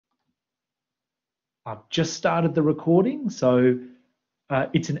I've just started the recording, so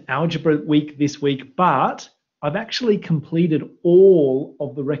it's an algebra week this week, but I've actually completed all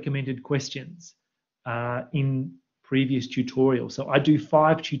of the recommended questions in previous tutorials. So I do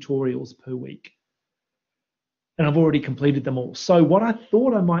 5 tutorials per week, and I've already completed them all. So what I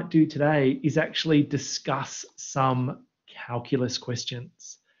thought I might do today is actually discuss some calculus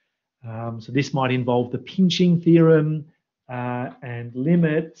questions. So this might involve the pinching theorem and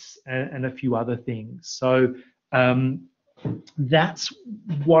limits and a few other things. So that's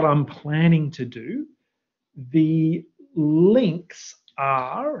what I'm planning to do. The links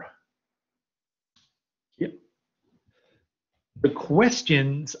are, yep, the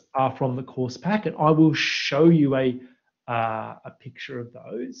questions are from the course packet. I will show you a picture of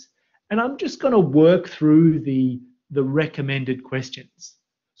those. And I'm just going to work through the recommended questions.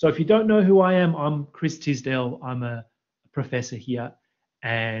 So if you don't know who I am, I'm Chris Tisdale. I'm a professor here,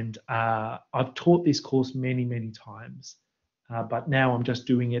 and I've taught this course many, many times, but now I'm just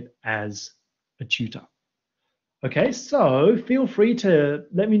doing it as a tutor. Okay, so feel free to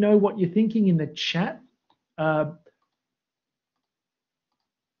let me know what you're thinking in the chat.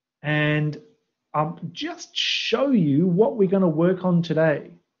 And I'll just show you what we're going to work on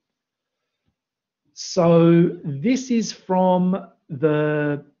today. So this is from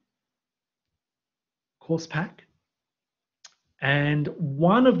the course pack. And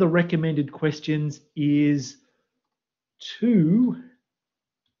one of the recommended questions is 2A.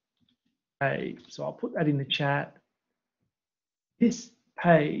 So I'll put that in the chat. This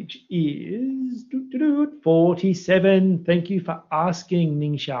page is 47. Thank you for asking,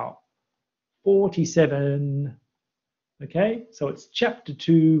 Ning Xiao. 47. Okay, so it's chapter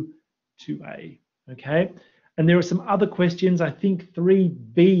 2, 2A. Okay, and there are some other questions. I think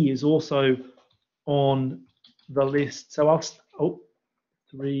 3B is also on the list. So I'll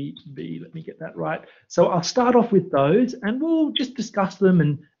 3B, let me get that right. So I'll start off with those and we'll just discuss them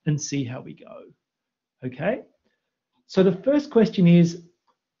and see how we go. Okay, so the first question is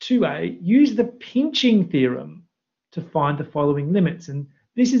 2A, use the pinching theorem to find the following limits. And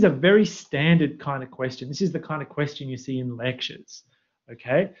this is a very standard kind of question. This is the kind of question you see in lectures.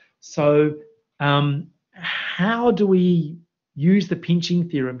 Okay, so how do we use the pinching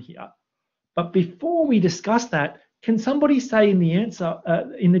theorem here? But before we discuss that, can somebody say in the answer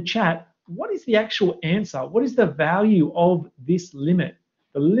in the chat, what is the actual answer? What is the value of this limit?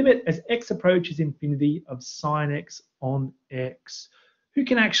 The limit as x approaches infinity of sine x on x. Who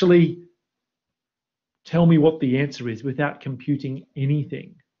can actually tell me what the answer is without computing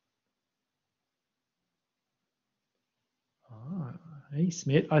anything? Hey,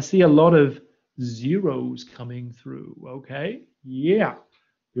 Smith, I see a lot of zeros coming through. Okay, yeah,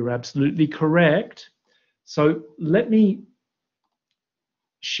 you're absolutely correct. So let me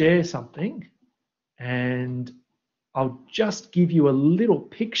share something and I'll just give you a little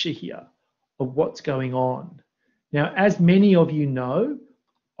picture here of what's going on. Now, as many of you know,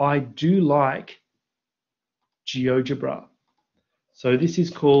 I do like GeoGebra. So this is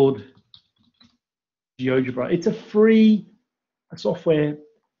called GeoGebra. It's a free software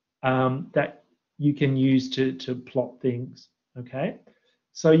that you can use to plot things, okay?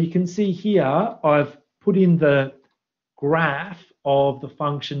 So you can see here, I've put in the graph of the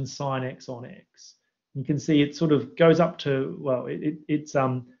function sine x on x. You can see it sort of goes up to, well, it's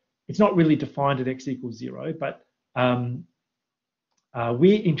not really defined at x equals 0, but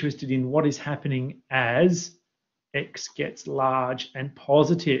we're interested in what is happening as x gets large and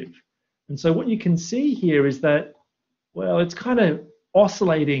positive. And so what you can see here is that, well, it's kind of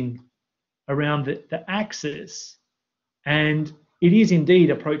oscillating around the axis, and it is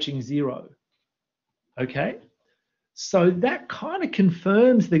indeed approaching 0. Okay, so that kind of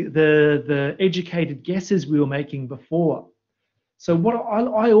confirms the educated guesses we were making before. So what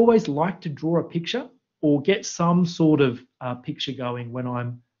I always like to draw a picture or get some sort of picture going when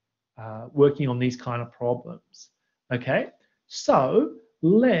I'm working on these kind of problems. Okay, so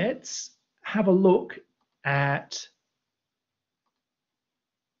let's have a look at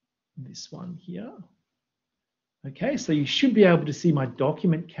this one here. Okay, so you should be able to see my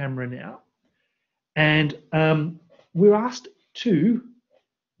document camera now. And we're asked to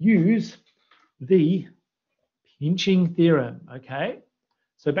use the pinching theorem, okay?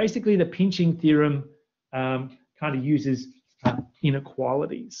 So basically the pinching theorem kind of uses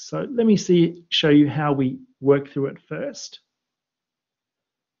inequalities. So let me show you how we work through it first.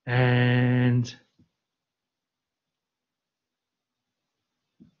 And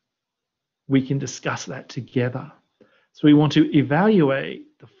we can discuss that together. So we want to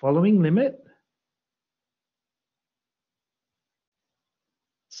evaluate the following limit.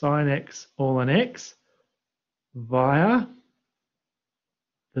 sine x all on x via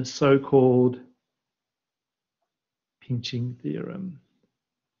the so-called pinching theorem.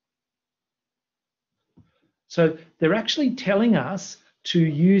 So they're actually telling us to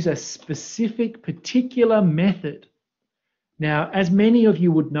use a specific particular method. Now, as many of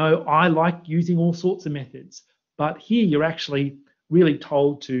you would know, I like using all sorts of methods, but here you're actually really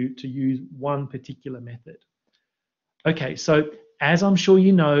told to use one particular method. Okay, so as I'm sure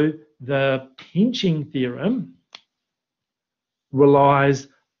you know, the pinching theorem relies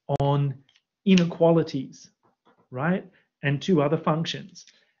on inequalities, right? And two other functions.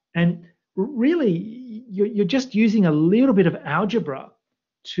 And really, you're just using a little bit of algebra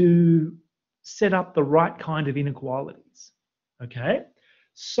to set up the right kind of inequalities, okay?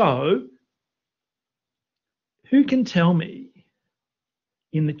 So who can tell me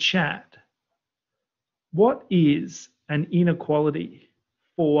in the chat what is an inequality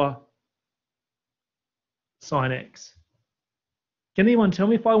for sine x? Can anyone tell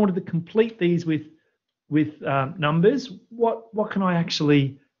me if I wanted to complete these with numbers, what can I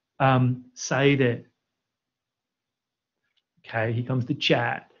actually say there? Okay, here comes the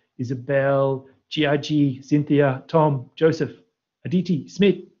chat. Isabel, Giagi, Cynthia, Tom, Joseph, Aditi,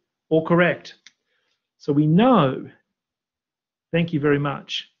 Smith, all correct. So we know, thank you very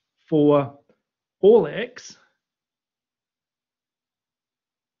much, for all x,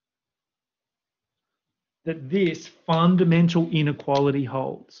 that this fundamental inequality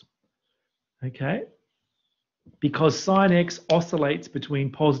holds, okay? Because sine x oscillates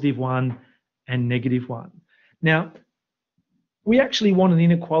between +1 and -1. Now, we actually want an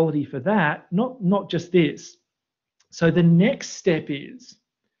inequality for that, not just this. So the next step is,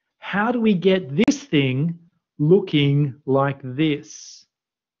 how do we get this thing looking like this?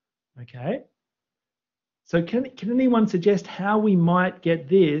 Okay. So can anyone suggest how we might get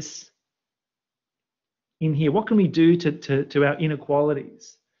this in here? What can we do to our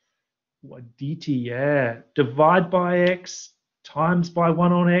inequalities? What dt, yeah. Divide by x, times by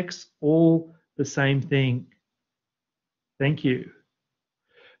 1 on x, all the same thing. Thank you.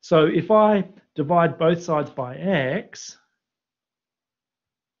 So if I divide both sides by x,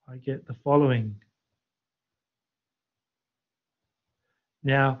 I get the following.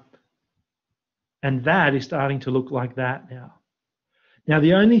 Now, and that is starting to look like that now. Now,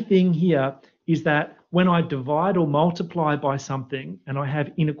 the only thing here is that when I divide or multiply by something and I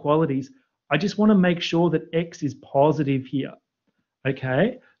have inequalities, I just want to make sure that x is positive here.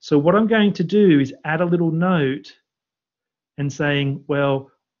 Okay, so what I'm going to do is add a little note and saying,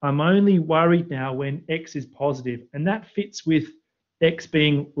 well, I'm only worried now when x is positive, and that fits with x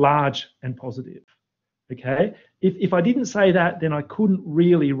being large and positive. Okay, if I didn't say that, then I couldn't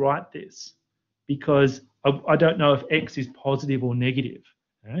really write this because I don't know if x is positive or negative.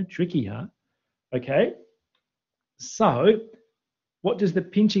 Tricky, huh? Okay, so what does the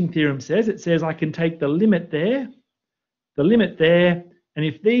pinching theorem says? It says I can take the limit there, and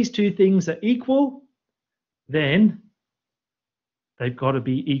if these two things are equal, then they've got to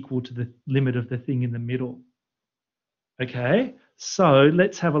be equal to the limit of the thing in the middle. Okay, so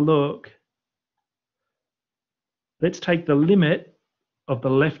let's have a look. Let's take the limit of the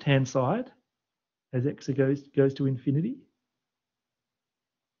left-hand side as x goes to infinity.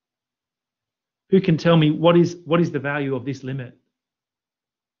 Who can tell me what is the value of this limit?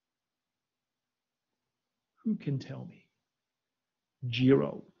 Who can tell me?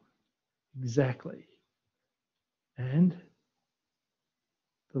 0. Exactly. And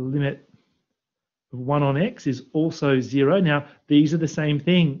the limit of 1 on x is also 0. Now, these are the same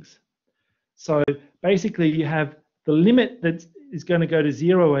things. So basically, you have the limit that is going to go to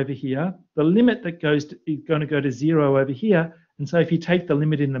 0 over here, the limit that is going to go to 0 over here. And so if you take the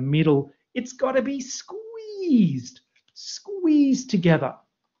limit in the middle, it's got to be squeezed together.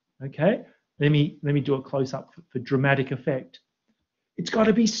 Okay, let me do a close-up for dramatic effect. It's got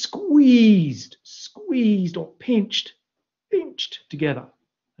to be squeezed or pinched together.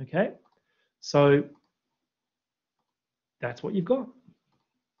 Okay, so that's what you've got.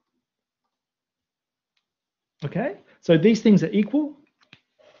 Okay, so these things are equal,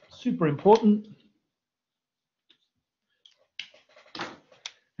 super important.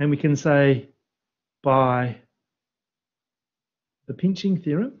 And we can say by the pinching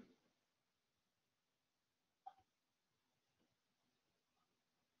theorem,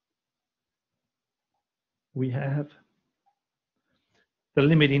 we have the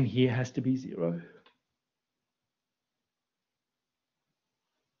limit in here has to be 0.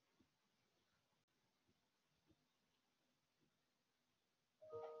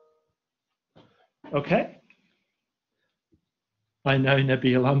 Okay. I know,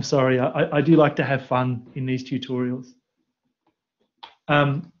 Nabil, I'm sorry. I do like to have fun in these tutorials.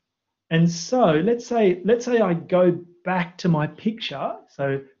 And so let's say I go back to my picture.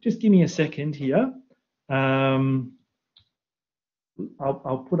 So just give me a second here. I'll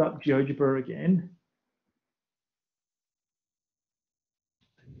put up GeoGebra again.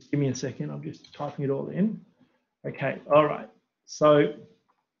 Give me a second. I'm just typing it all in. Okay. All right. So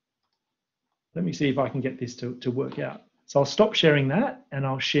let me see if I can get this to work out. So I'll stop sharing that and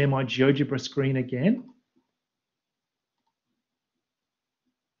I'll share my GeoGebra screen again.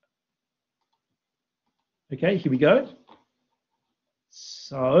 Okay, here we go.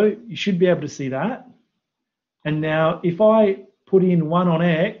 So you should be able to see that. And now if I put in 1 on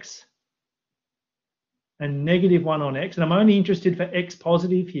x and -1 on x, and I'm only interested for x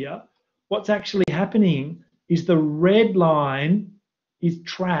positive here, what's actually happening is the red line is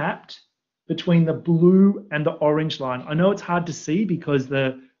trapped between the blue and the orange line. I know it's hard to see because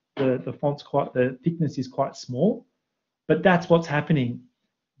the font's the thickness is quite small, but that's what's happening.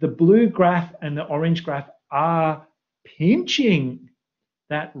 The blue graph and the orange graph are pinching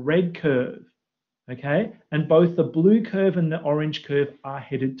that red curve, okay? And both the blue curve and the orange curve are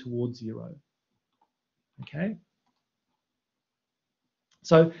headed towards 0, okay?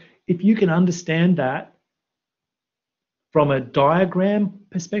 So if you can understand that from a diagram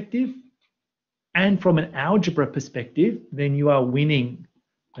perspective and from an algebra perspective, then you are winning,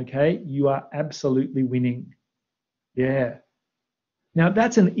 okay? You are absolutely winning. Yeah. Now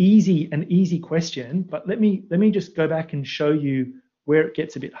that's an easy question, but let me just go back and show you where it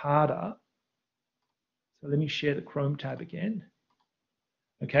gets a bit harder. So let me share the Chrome tab again.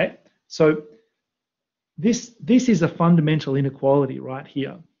 Okay, so this is a fundamental inequality right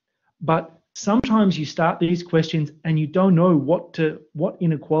here. But sometimes you start these questions and you don't know what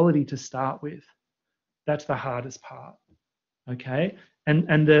inequality to start with. That's the hardest part. Okay,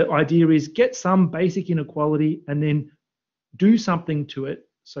 and the idea is get some basic inequality and then do something to it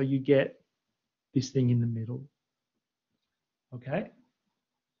so you get this thing in the middle. Okay.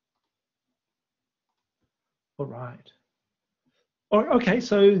 All right. Okay,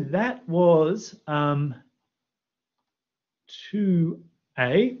 so that was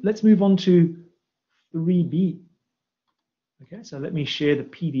 2A. Let's move on to 3B. Okay, so let me share the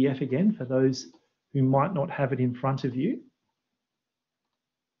PDF again for those who might not have it in front of you.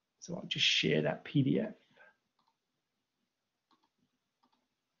 So I'll just share that PDF.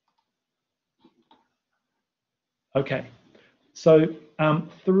 Okay, so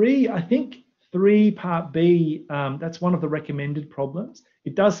I think 3 part B, that's one of the recommended problems.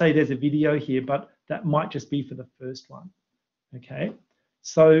 It does say there's a video here, but that might just be for the first one. Okay,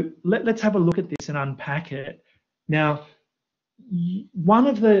 so let's have a look at this and unpack it. Now, one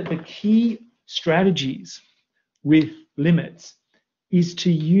of the key strategies with limits is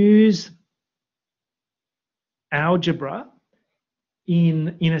to use algebra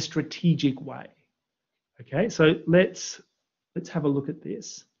in a strategic way. Okay, so let's have a look at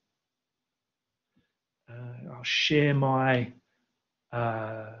this. I'll share my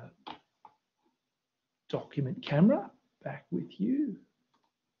document camera back with you.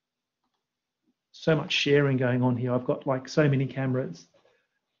 So much sharing going on here. I've got like so many cameras.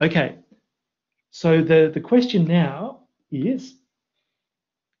 Okay, so the question now is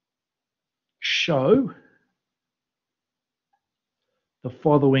show the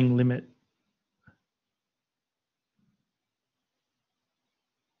following limit.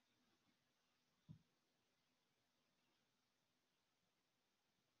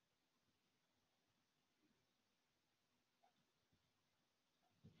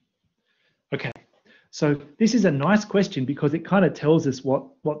 Okay, so this is a nice question because it kind of tells us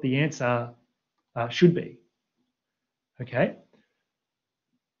what the answer should be. Okay,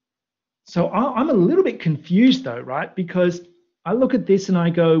 so I'm a little bit confused though, right? Because I look at this and I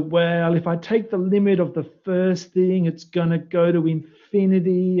go, well, if I take the limit of the first thing, it's going to go to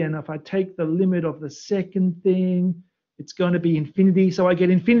infinity. And if I take the limit of the second thing, it's going to be infinity. So I get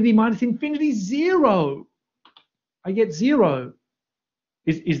infinity minus infinity, 0. I get 0.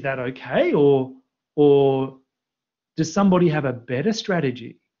 Is that okay? Or does somebody have a better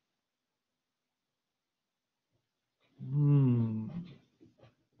strategy?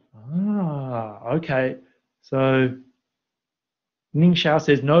 Okay. So Ning Xiao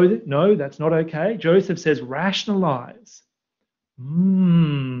says, no, that's not okay. Joseph says, rationalize.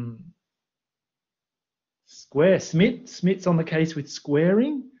 Square. Smith's on the case with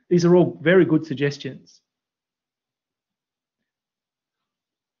squaring. These are all very good suggestions.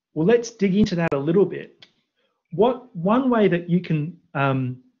 Well, let's dig into that a little bit. One way that you can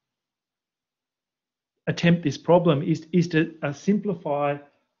attempt this problem is to simplify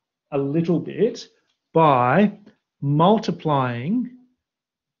a little bit by multiplying.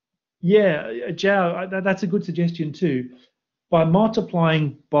 Yeah, Joe, that's a good suggestion too. By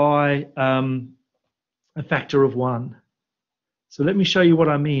multiplying by a factor of 1. So let me show you what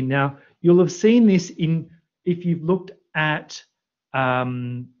I mean. Now, you'll have seen this if you've looked at,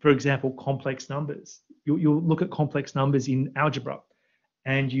 for example, complex numbers. You'll look at complex numbers in algebra,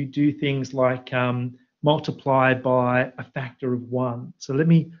 and you do things like multiply by a factor of 1. So let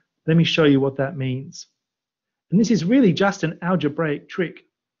me show you what that means. And this is really just an algebraic trick.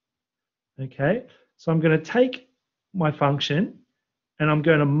 Okay, so I'm going to take my function and I'm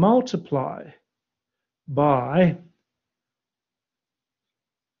going to multiply by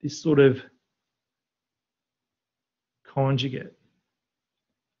this sort of conjugate.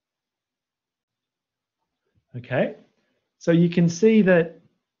 Okay, so you can see that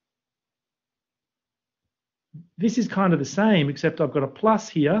this is kind of the same, except I've got a plus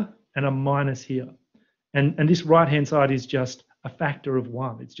here and a minus here. And this right-hand side is just a factor of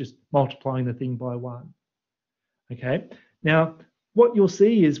 1. It's just multiplying the thing by 1. Okay, now what you'll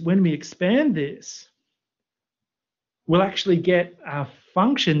see is when we expand this, we'll actually get a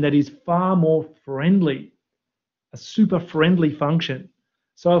function that is far more friendly, a super friendly function.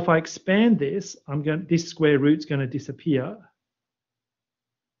 So if I expand this, this square root's going to disappear.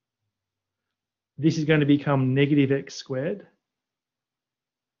 This is going to become negative x squared.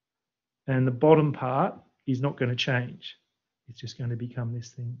 And the bottom part is not going to change. It's just going to become this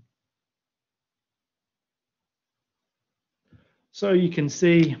thing. So you can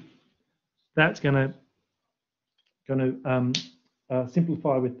see that's going to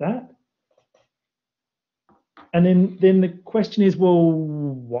simplify with that. And then the question is, well,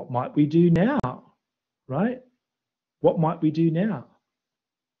 what might we do now, right? What might we do now?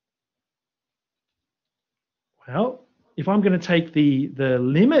 Well, if I'm going to take the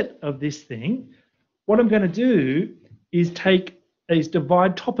limit of this thing, what I'm going to do is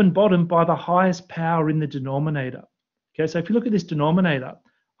divide top and bottom by the highest power in the denominator. Okay, so if you look at this denominator,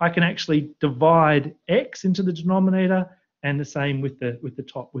 I can actually divide x into the denominator, and the same with the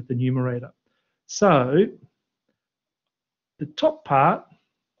numerator. So the top part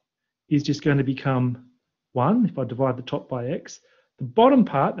is just going to become 1 if I divide the top by x. The bottom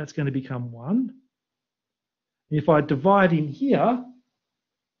part, that's going to become 1. If I divide in here,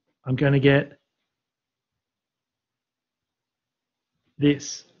 I'm going to get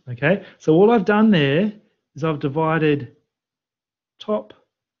this. Okay, so all I've done there is I've divided top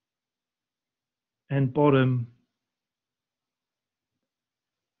and bottom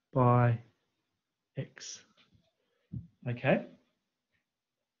by x. Okay.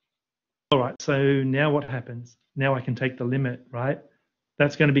 All right, so now what happens? Now I can take the limit, right?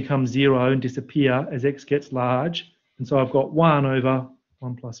 That's going to become 0 and disappear as x gets large. And so I've got 1 over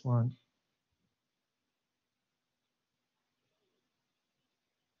 1 plus 1.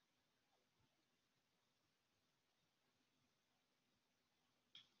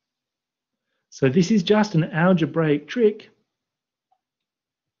 So this is just an algebraic trick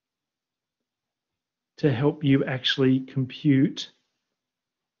to help you actually compute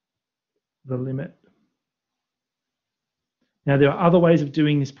the limit. Now, there are other ways of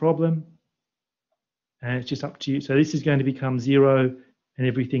doing this problem, and it's just up to you. So this is going to become 0, and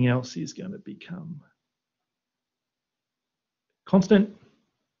everything else is going to become constant.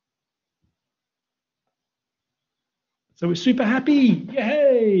 So we're super happy.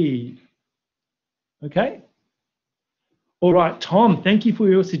 Yay! Okay. All right, Tom, thank you for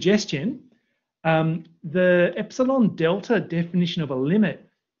your suggestion. The epsilon delta definition of a limit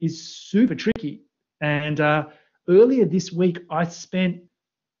is super tricky. And earlier this week, I spent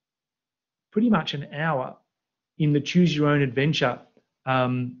pretty much an hour in the Choose Your Own Adventure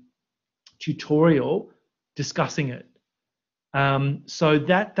tutorial discussing it. So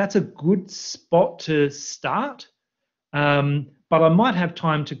that's a good spot to start. But I might have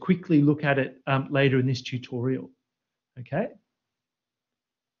time to quickly look at it later in this tutorial. Okay.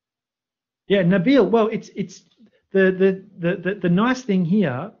 Yeah, Nabil. Well, it's the nice thing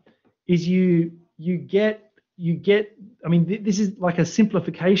here is you get. I mean, this is like a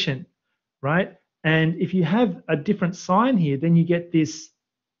simplification, right? And if you have a different sign here, then you get this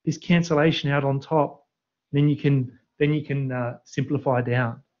cancellation out on top. Then you can simplify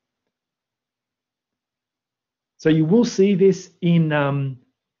down. So you will see this in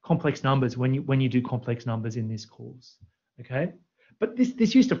complex numbers when you do complex numbers in this course, okay? But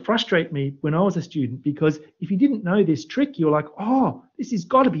this used to frustrate me when I was a student, because if you didn't know this trick, you're like, oh, this has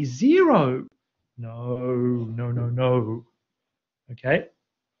got to be 0. No. Okay.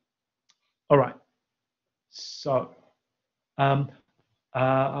 All right. So,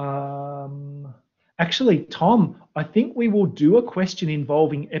 actually, Tom, I think we will do a question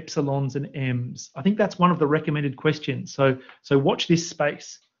involving epsilons and m's. I think that's one of the recommended questions. So watch this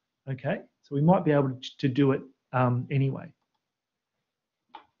space. Okay, so we might be able to do it anyway.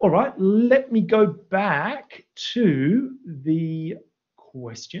 All right, let me go back to the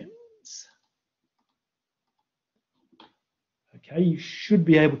questions. Okay, you should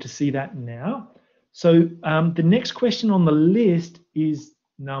be able to see that now. So the next question on the list is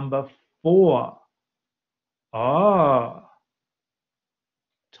number 4. Ah,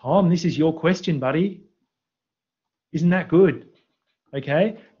 Tom, this is your question, buddy. Isn't that good?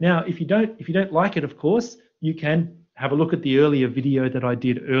 Okay. Now, if you don't like it, of course, you can have a look at the earlier video that I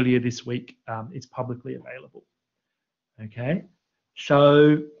did earlier this week. It's publicly available. Okay.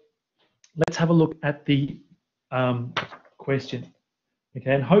 So let's have a look at the question.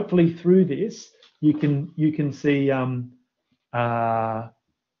 Okay, and hopefully through this you can see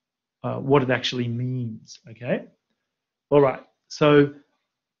what it actually means. Okay. All right. So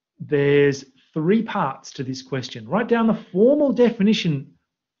there's 3 parts to this question. Write down the formal definition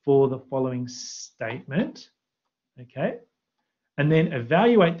for the following statement. Okay. And then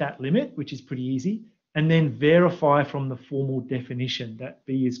evaluate that limit, which is pretty easy, and then verify from the formal definition that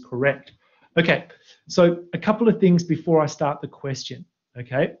B is correct. Okay, so a couple of things before I start the question,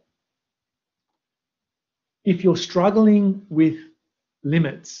 okay? If you're struggling with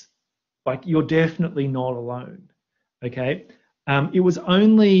limits, like, you're definitely not alone, okay? It was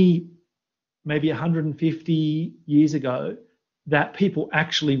only maybe 150 years ago that people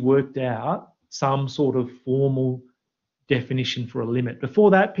actually worked out some sort of formal definition for a limit.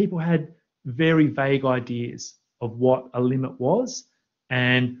 Before that, people had very vague ideas of what a limit was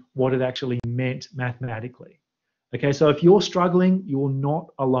and what it actually meant mathematically. Okay, so if you're struggling, you're not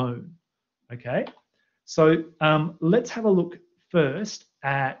alone. Okay, so let's have a look first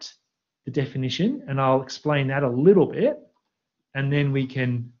at the definition, and I'll explain that a little bit, and then we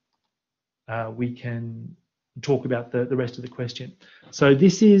can talk about the rest of the question. So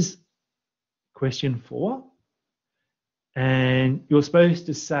this is question 4. And you're supposed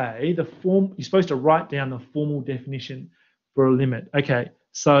to say you're supposed to write down the formal definition for a limit. Okay,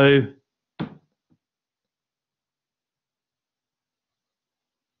 so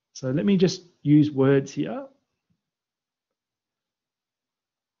let me just use words here.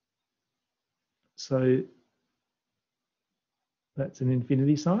 So that's an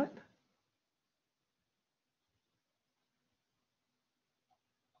infinity sign.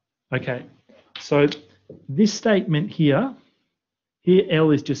 Okay, so this statement here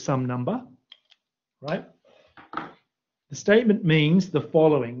L is just some number, right? The statement means the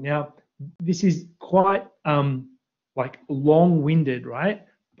following. Now, this is quite like long-winded, right?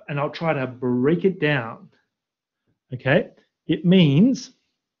 And I'll try to break it down, okay? It means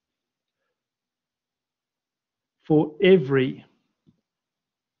for every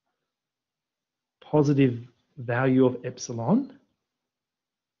positive value of epsilon,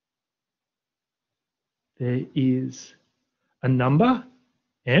 there is a number,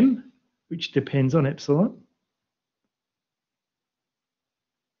 m, which depends on epsilon,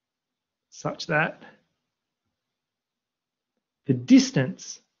 such that the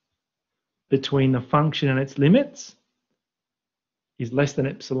distance between the function and its limits is less than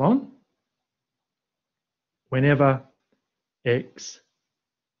epsilon whenever x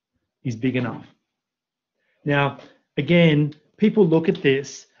is big epsilon. Now, again, people look at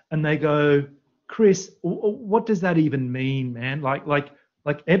this and they go, Chris, what does that even mean, man? Like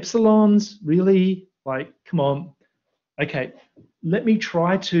epsilons, really? Like, come on. Okay, let me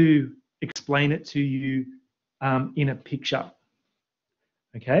try to explain it to you in a picture.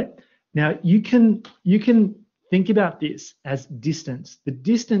 Okay, now you can think about this as distance, the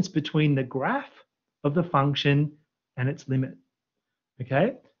distance between the graph of the function and its limit. Okay,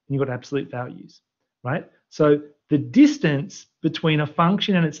 and you've got absolute values, right? So the distance between a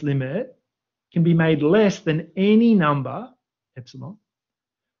function and its limit can be made less than any number, epsilon,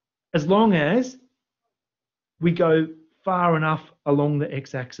 as long as we go far enough along the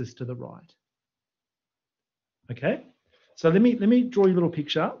x-axis to the right. Okay, so let me draw you a little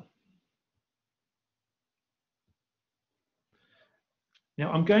picture. Now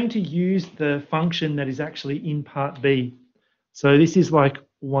I'm going to use the function that is actually in part B. So this is like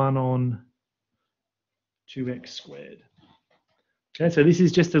 1 on 2x squared. Okay, so this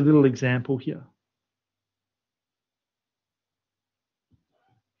is just a little example here.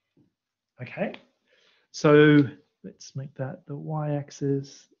 Okay, so let's make that the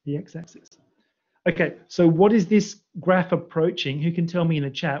y-axis, the x-axis. Okay, so what is this graph approaching? Who can tell me in the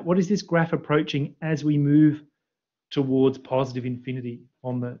chat? What is this graph approaching as we move towards positive infinity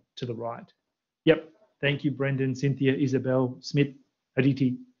to the right? Yep. Thank you, Brendan, Cynthia, Isabel, Smith,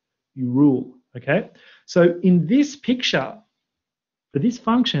 Aditi. You rule. Okay. So in this picture, for this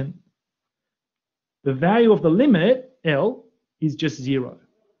function, the value of the limit, L, is just 0.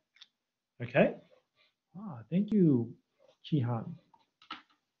 Okay. Thank you, Chihan.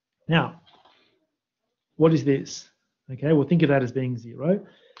 Now, what is this? Okay, well, think of that as being 0.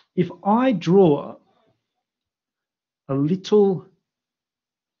 If I draw a little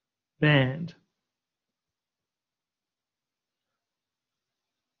band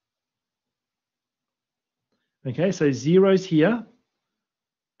okay, so 0's here.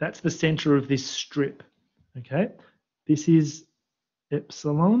 That's the center of this strip. Okay, this is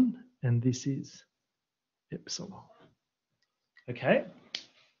epsilon, and this is epsilon. Okay,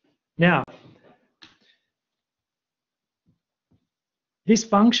 now this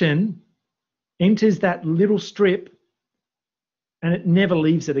function enters that little strip and it never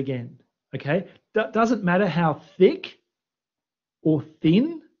leaves it again. Okay, that doesn't matter how thick or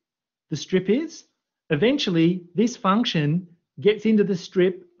thin the strip is. Eventually, this function gets into the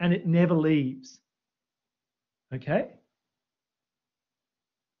strip and it never leaves. Okay?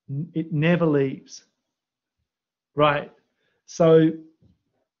 It never leaves. Right. So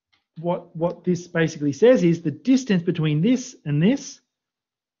what this basically says is the distance between this and this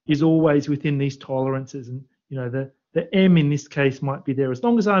is always within these tolerances. And you know, the m in this case might be there. As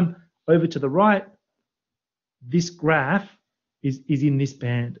long as I'm over to the right, this graph is in this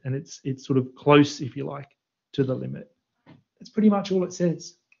band, and it's sort of close, if you like, to the limit. That's pretty much all it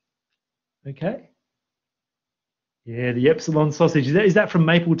says. Okay. Yeah, the epsilon sausage. Is that from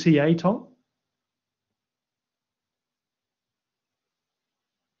Maple TA, Tom?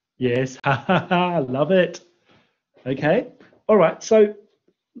 Yes, love it. Okay. All right. So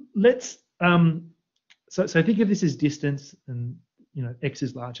let's so think of this as distance, and you know, x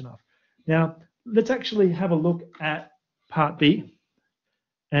is large enough. Now let's actually have a look at part B,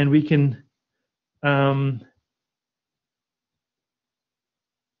 and we can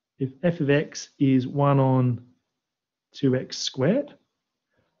if f of x is 1 on 2x squared,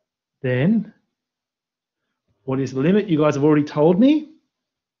 then what is the limit? You guys have already told me.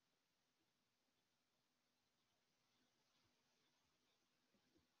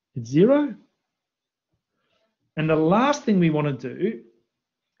 It's 0. And the last thing we want to do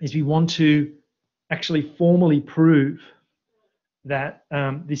is we want to actually formally prove that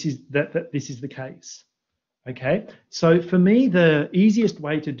this is the case. Okay, so for me, the easiest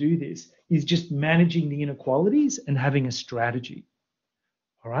way to do this is just managing the inequalities and having a strategy.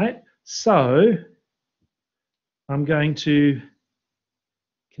 All right, so I'm going to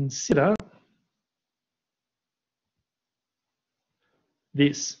consider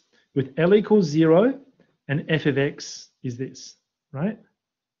this with L equals 0 and f of x is this, right?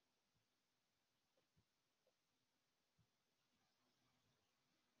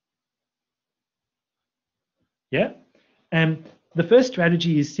 Yeah, and the first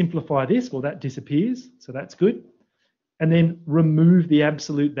strategy is simplify this. Well, that disappears, so that's good. And then remove the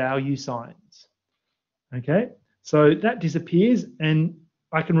absolute value signs. Okay, so that disappears, and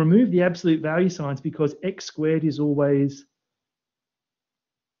I can remove the absolute value signs because x squared is always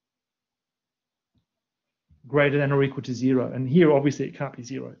greater than or equal to 0. And here, obviously, it can't be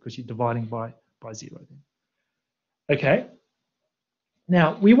 0 because you're dividing by 0. Then. Okay,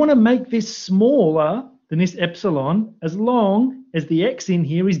 now we want to make this smaller than this epsilon as long as the x in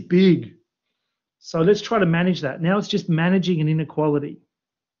here is big. So let's try to manage that. Now it's just managing an inequality.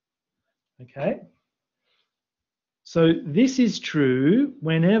 Okay. So this is true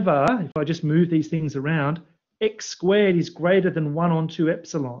whenever, if I just move these things around, x squared is greater than 1 on 2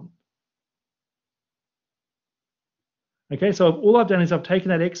 epsilon. Okay, so all I've done is I've taken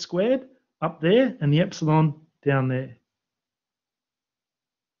that x squared up there and the epsilon down there.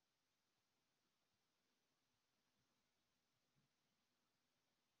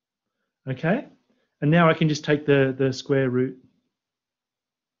 Okay, and now I can just take the square root.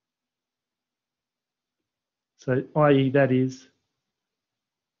 So i.e. that is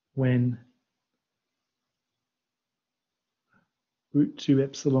when root 2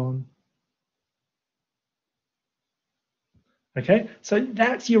 epsilon. Okay, so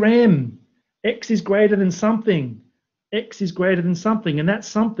that's your m. X is greater than something. X is greater than something, and that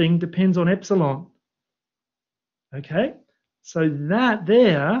something depends on epsilon. Okay, so that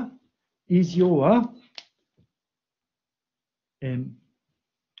there is your m.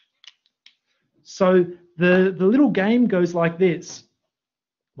 So the little game goes like this.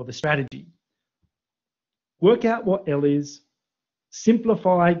 Well, the strategy. work out what L is,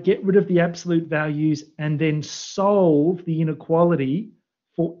 simplify, get rid of the absolute values, and then solve the inequality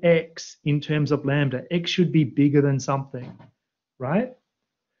for X in terms of lambda. X should be bigger than something, right?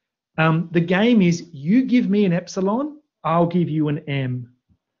 The game is you give me an epsilon, I'll give you an M.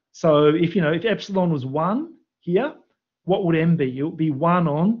 So if epsilon was 1 here, what would M be? It would be 1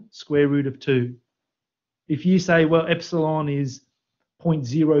 on square root of 2. If you say, well, epsilon is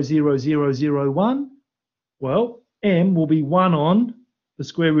 0.00001, well, M will be 1 on the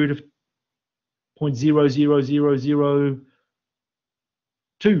square root of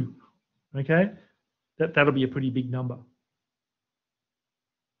 0.00002. Okay? That'll be a pretty big number.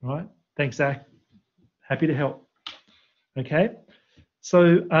 All right? Thanks, Zach. Happy to help. Okay?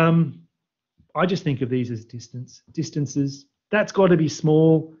 So I just think of these as distances. That's got to be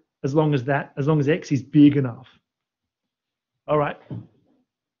small as long as X is big enough. All right.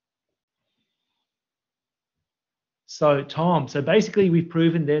 So Tom, so basically we've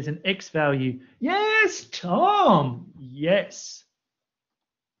proven there's an X value. Yes, Tom. Yes.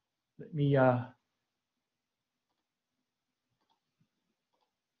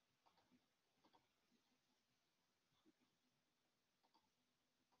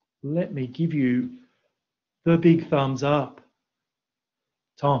 Let me give you the big thumbs up.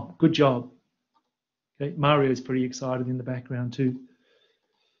 Tom, good job. Okay, Mario's pretty excited in the background too.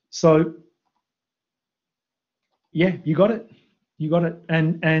 So yeah, you got it. You got it.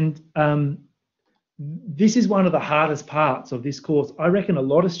 And this is one of the hardest parts of this course. I reckon a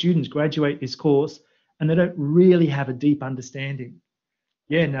lot of students graduate this course and they don't really have a deep understanding.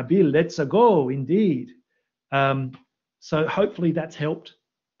 Yeah, Nabil, let's go, indeed. So hopefully that's helped.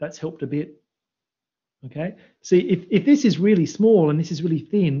 That's helped a bit. Okay. See, if this is really small and this is really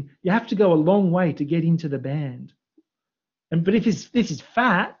thin, you have to go a long way to get into the band. But if this is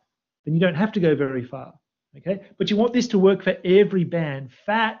fat, then you don't have to go very far. Okay. But you want this to work for every band: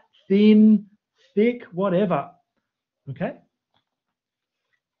 fat, thin, thick, whatever. Okay.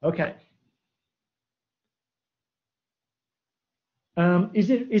 Okay.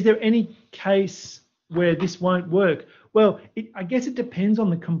 Is there any case where this won't work? Well, I guess it depends on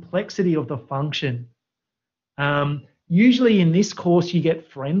the complexity of the function. Usually in this course, you get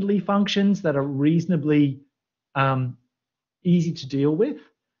friendly functions that are reasonably easy to deal with.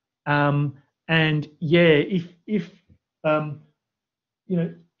 And yeah,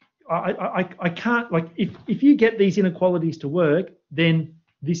 I can't, like, if you get these inequalities to work, then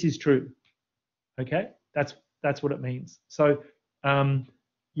this is true. Okay, that's what it means. So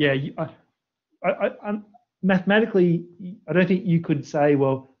yeah, mathematically, I don't think you could say,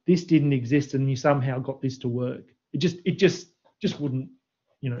 well, this didn't exist and you somehow got this to work. It just wouldn't,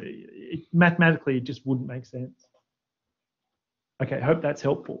 mathematically, it just wouldn't make sense. Okay, hope that's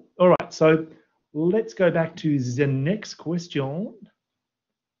helpful. All right, so let's go back to the next question.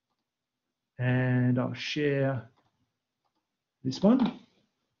 And I'll share this one.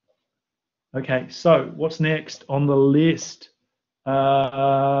 Okay, so what's next on the list?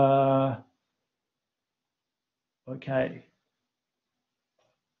 Okay.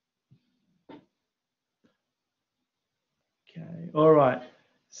 Okay, all right.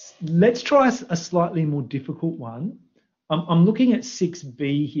 Let's try a slightly more difficult one. I'm looking at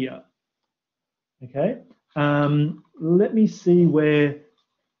 6b here. Okay. Let me see where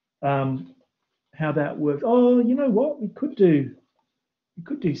how that works. Oh, you know what? We could do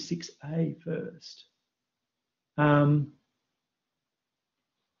 6a first.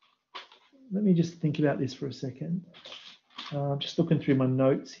 Let me just think about this for a second. I'm just looking through my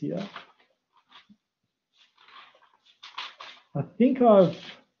notes here. I think I'll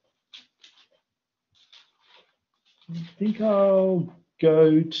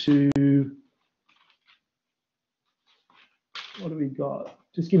go to, what do we got?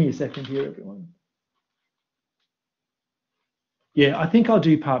 Just give me a second here, everyone. Yeah, I think I'll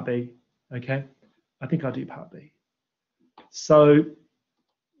do part B, okay? I think I'll do part B. So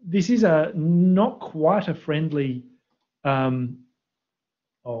this is not quite a friendly, oh,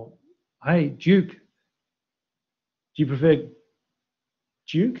 hey, Duke. Do you prefer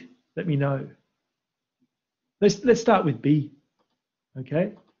Duke? Let me know. Let's start with B,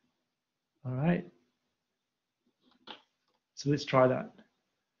 okay? All right. So let's try that.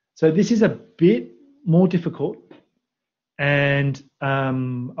 So this is a bit more difficult, and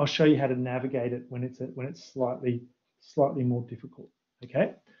I'll show you how to navigate it when it's slightly more difficult.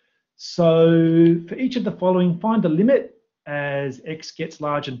 Okay. So for each of the following, find the limit as x gets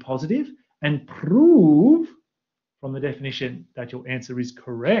large and positive, and prove from the definition that your answer is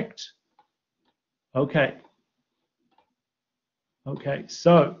correct. Okay. Okay.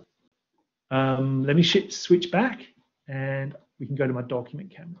 So Let me switch back and we can go to my document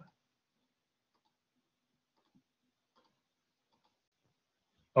camera.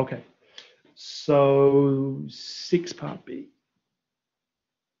 Okay, so 6 part B.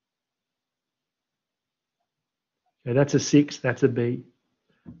 Okay, that's a 6, that's a B.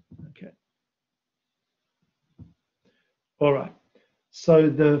 Okay. All right, so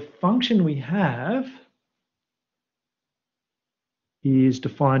the function we have is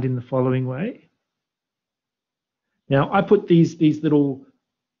defined in the following way. Now, I put these little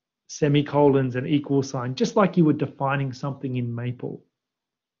semicolons and equal sign, just like you were defining something in Maple.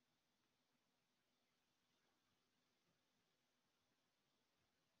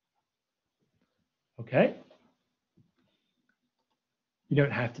 Okay? You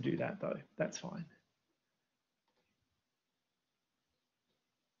don't have to do that though, that's fine.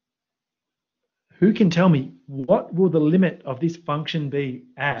 Who can tell me what will the limit of this function be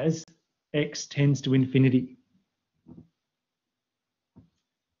as x tends to infinity?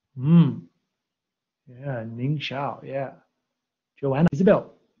 Yeah, Ning Xiao, yeah. Joanna,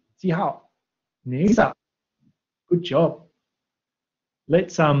 Isabel, Ji Hao, Nisa. Good job.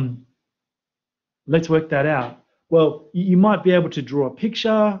 Let's work that out. Well, you might be able to draw a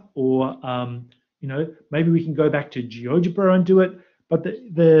picture, or you know, maybe we can go back to GeoGebra and do it. But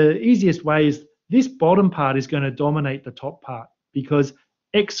the easiest way is this bottom part is going to dominate the top part, because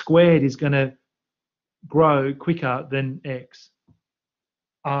x squared is going to grow quicker than x.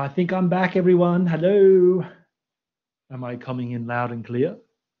 I think I'm back, everyone. Hello. Am I coming in loud and clear?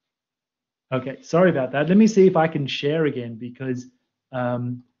 Okay, sorry about that. Let me see if I can share again, because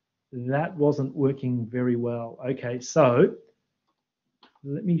that wasn't working very well. Okay, so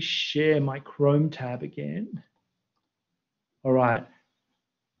let me share my Chrome tab again. All right,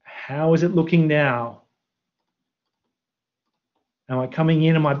 how is it looking now? Am I coming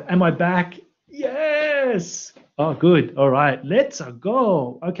in? Am I back? Yes. Oh, good. All right, let's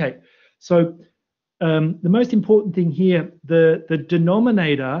go. Okay, so the most important thing here, the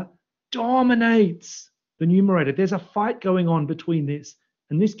denominator dominates the numerator. There's a fight going on between this,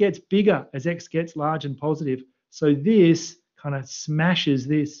 and this gets bigger as x gets large and positive. So this kind of smashes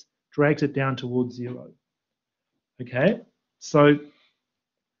this, drags it down towards 0. Okay, so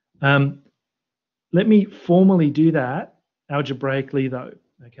let me formally do that algebraically though.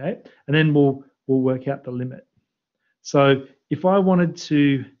 Okay, and then we'll work out the limit. So if I wanted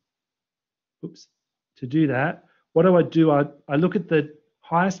to, to do that, what do? I look at the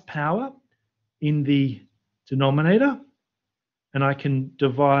highest power in the denominator, and I can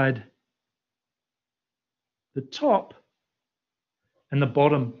divide the top and the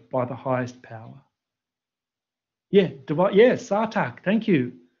bottom by the highest power. Yeah, Sartak, thank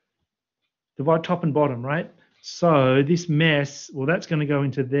you. Divide top and bottom, right? So this mess, well, that's going to go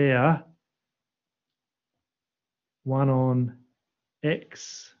into there. 1 on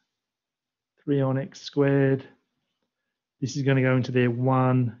x, 3 on x squared. This is going to go into there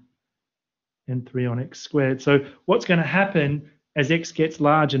 1 and 3 on x squared. So what's going to happen as x gets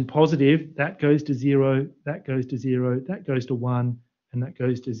large and positive, that goes to 0, that goes to 0, that goes to 1, and that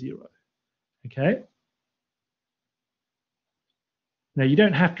goes to 0. Okay? Now you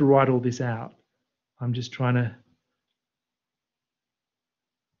don't have to write all this out. I'm just trying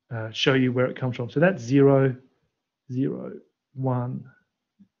to show you where it comes from. So that's 0, 0, 1.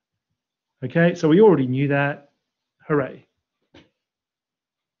 Okay, so we already knew that. Hooray.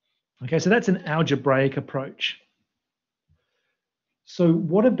 Okay, so that's an algebraic approach. So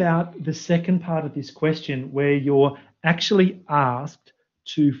what about the second part of this question, where you're actually asked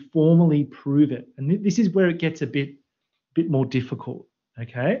to formally prove it? And this is where it gets a bit more difficult,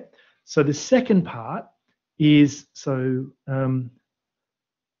 okay? So the second part is,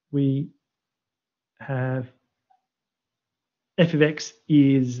 we have f of x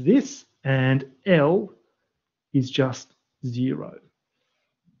is this, and L is just 0.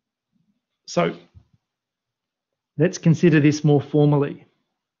 So let's consider this more formally.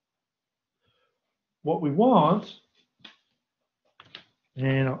 What we want,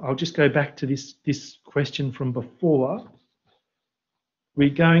 and I'll just go back to this question from before, we're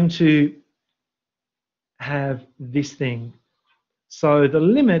going to have this thing. So the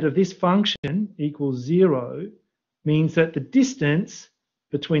limit of this function equals 0 means that the distance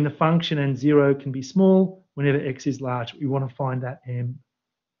between the function and 0 can be small whenever x is large. We want to find that m.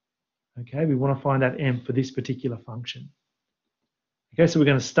 Okay, we want to find that m for this particular function. Okay, so we're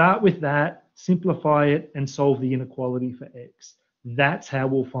going to start with that, simplify it, and solve the inequality for x. That's how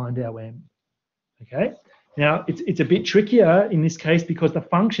we'll find our m. Okay, now it's a bit trickier in this case because the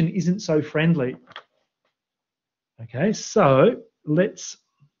function isn't so friendly. Okay, so let's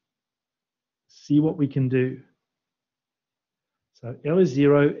see what we can do. So L is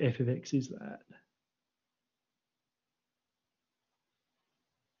 0, f of x is that.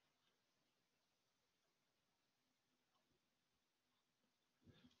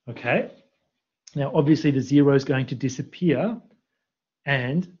 Okay, now obviously the 0 is going to disappear,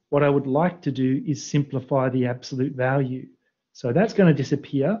 and what I would like to do is simplify the absolute value. So that's going to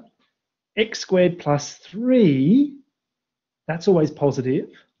disappear. X squared plus 3, that's always positive.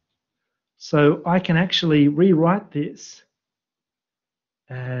 So I can actually rewrite this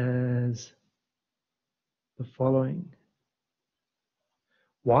as the following.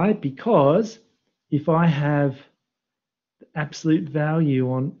 Why? Because if I have the absolute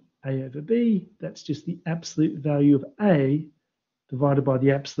value on A over B, that's just the absolute value of A divided by the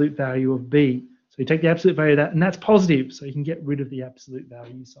absolute value of B. So you take the absolute value of that, and that's positive, so you can get rid of the absolute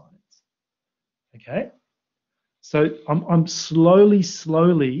value signs. Okay? So I'm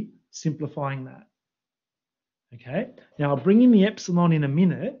slowly simplifying that. Okay? Now I'll bring in the epsilon in a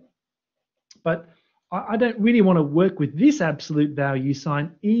minute, but I don't really want to work with this absolute value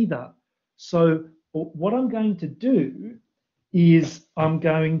sign either. So what I'm going to do is I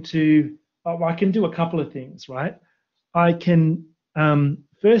can do a couple of things, right? I can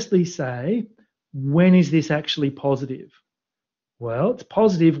firstly say, when is this actually positive? Well, it's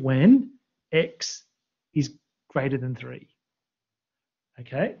positive when x is greater than 3.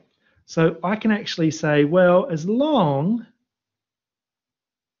 Okay? So I can actually say, well, as long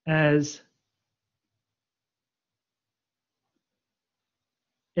as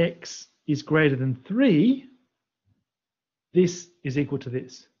x is greater than 3, this is equal to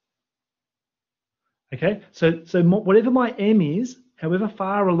this. Okay, so whatever my m is, however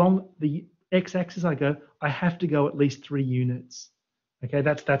far along the x-axis I go, I have to go at least 3 units. Okay,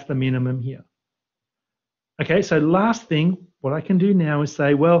 that's the minimum here. Okay, so last thing, what I can do now is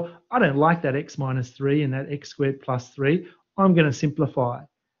say, well, I don't like that x minus 3 and that x squared plus 3. I'm going to simplify.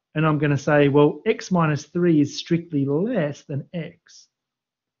 And I'm going to say, well, x minus 3 is strictly less than x.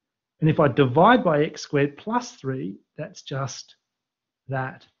 And if I divide by x squared plus 3, that's just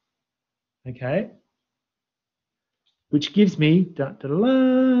that. Okay? Which gives me that.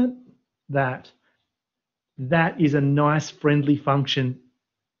 That is a nice friendly function.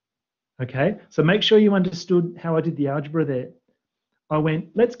 Okay? So make sure you understood how I did the algebra there. I went,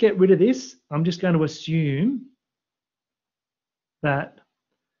 let's get rid of this. I'm just going to assume that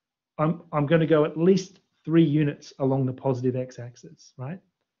I'm going to go at least 3 units along the positive x-axis, right?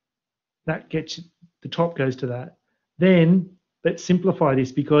 That gets you, the top goes to that. Then let's simplify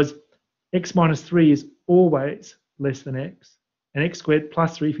this, because x minus 3 is always less than x. And x squared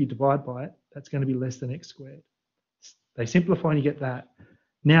plus 3, if you divide by it, that's going to be less than x squared. They simplify and you get that.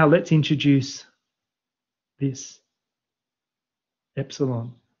 Now let's introduce this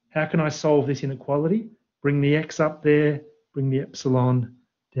epsilon. How can I solve this inequality? Bring the x up there, bring the epsilon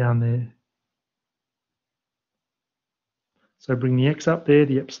down there. So bring the x up there,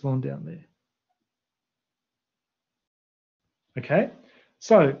 the epsilon down there. Okay,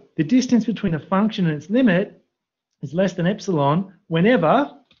 so the distance between a function and its limit is less than epsilon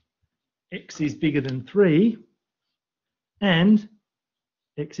whenever x is bigger than 3 and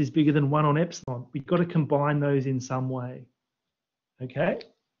x is bigger than 1 on epsilon. We've got to combine those in some way. Okay?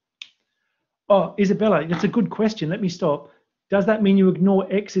 Oh, Isabella, that's a good question. Let me stop. Does that mean you ignore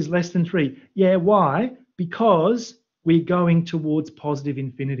x is less than 3? Yeah, why? Because we're going towards positive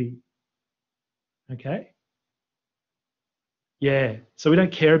infinity. Okay? Yeah, so we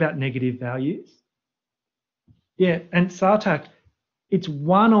don't care about negative values. Yeah, and Sartak, it's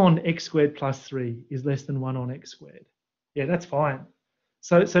 1 on x squared plus 3 is less than 1 on x squared. Yeah, that's fine.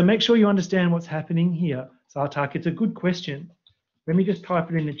 So make sure you understand what's happening here, Sartak. It's a good question. Let me just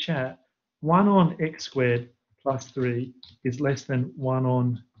type it in the chat. 1 on x squared plus 3 is less than 1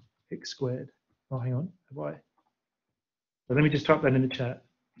 on x squared. Oh, hang on. Have I? So let me just type that in the chat.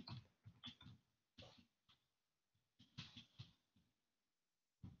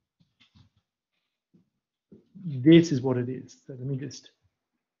 This is what it is. So let me just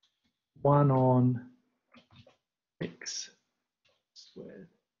 1 on x squared.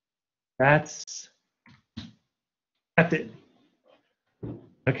 That's it.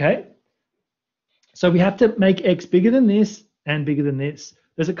 Okay. So we have to make x bigger than this and bigger than this.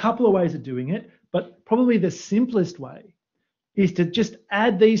 There's a couple of ways of doing it, but probably the simplest way is to just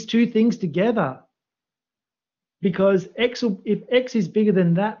add these two things together. Because if x is bigger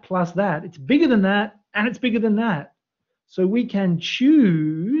than that plus that, it's bigger than that and it's bigger than that. So we can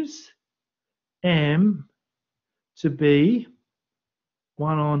choose m to be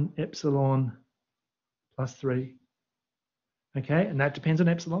 1 on epsilon plus 3. Okay, and that depends on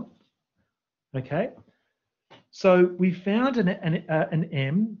epsilon. Okay. So we found an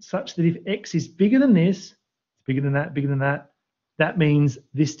m such that if x is bigger than this, bigger than that, that means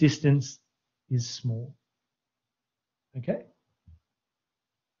this distance is small. Okay.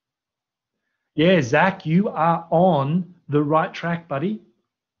 Yeah, Zach, you are on the right track, buddy.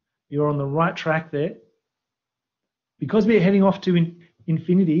 You're on the right track there. Because we're heading off to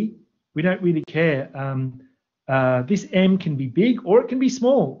infinity, we don't really care. This m can be big or it can be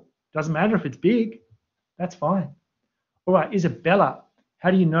small. Doesn't matter if it's big. That's fine. All right, Isabella,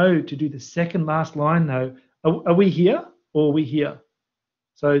 how do you know to do the second last line though? Are we here or are we here?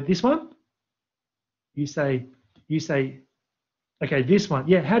 So this one, you say, okay, this one.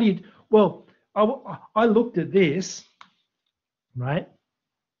 Yeah, how do you, well, I looked at this, right?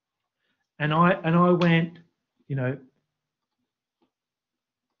 And I went, you know,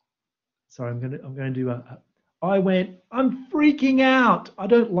 sorry, I'm gonna do I'm freaking out. I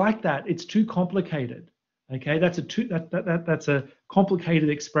don't like that. It's too complicated. Okay, that's a complicated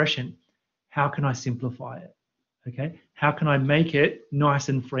expression. How can I simplify it? Okay, how can I make it nice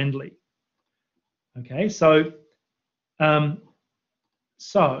and friendly? Okay, so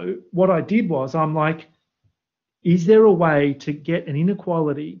what I did was I'm like, is there a way to get an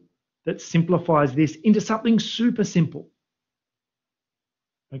inequality that simplifies this into something super simple?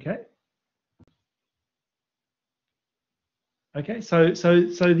 Okay. Okay, so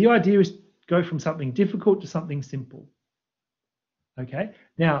the idea is go from something difficult to something simple. Okay,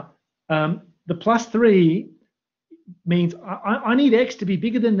 now the plus 3 means I need x to be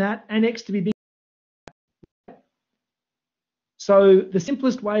bigger than that and x to be bigger. So the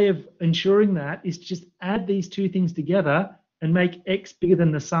simplest way of ensuring that is just add these two things together and make x bigger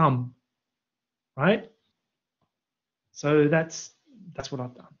than the sum, right? So that's what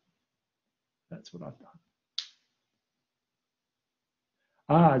I've done. That's what I've done.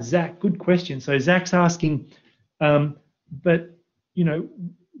 Ah, Zach, good question. So Zach's asking, but you know,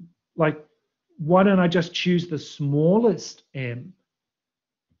 like, why don't I just choose the smallest m?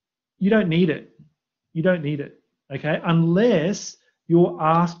 You don't need it. You don't need it, okay? Unless you're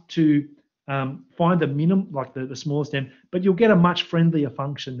asked to find the minimum, like the smallest m, but you'll get a much friendlier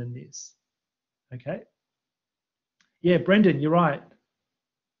function than this, okay? Yeah, Brendan, you're right.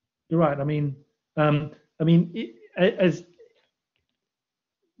 You're right. I mean,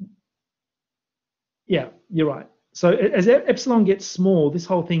 yeah, you're right. So as epsilon gets small, this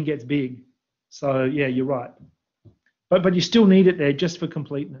whole thing gets big. So yeah, you're right. But you still need it there just for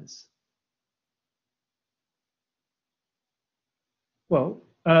completeness. Well,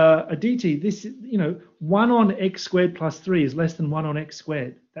 Aditi, this, 1 on x squared plus 3 is less than 1 on x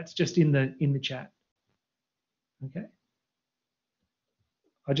squared. That's just in the chat. Okay.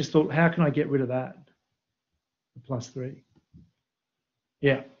 I just thought, how can I get rid of that? The plus 3.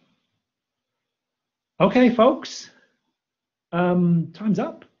 Yeah. Okay, folks. Time's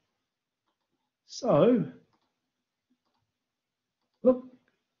up. So, look,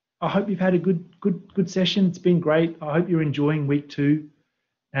 I hope you've had a good session. It's been great. I hope you're enjoying week 2,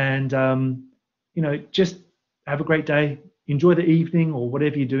 and just have a great day. Enjoy the evening or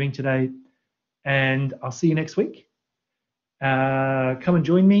whatever you're doing today, and I'll see you next week. Come and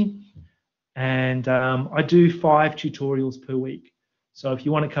join me, and I do 5 tutorials per week. So if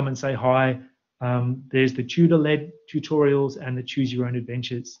you want to come and say hi, there's the tutor-led tutorials and the choose your own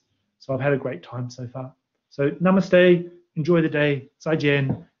adventures. So I've had a great time so far. So namaste, enjoy the day, Sai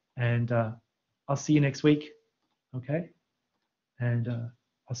Jen, and I'll see you next week, okay? And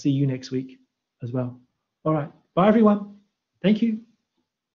I'll see you next week as well. All right, bye everyone. Thank you.